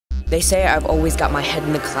They say I've always got my head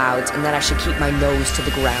in the clouds and that I should keep my nose to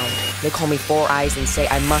the ground. They call me Four Eyes and say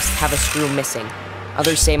I must have a screw missing.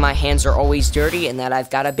 Others say my hands are always dirty and that I've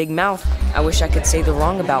got a big mouth. I wish I could say the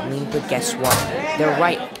wrong about me, but guess what? They're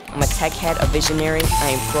right. I'm a tech head, a visionary.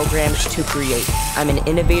 I am programmed to create. I'm an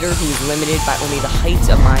innovator who is limited by only the heights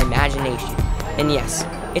of my imagination. And yes,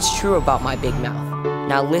 it's true about my big mouth.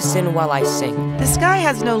 Now listen while I sing. The sky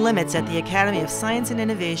has no limits at the Academy of Science and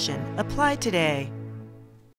Innovation. Apply today.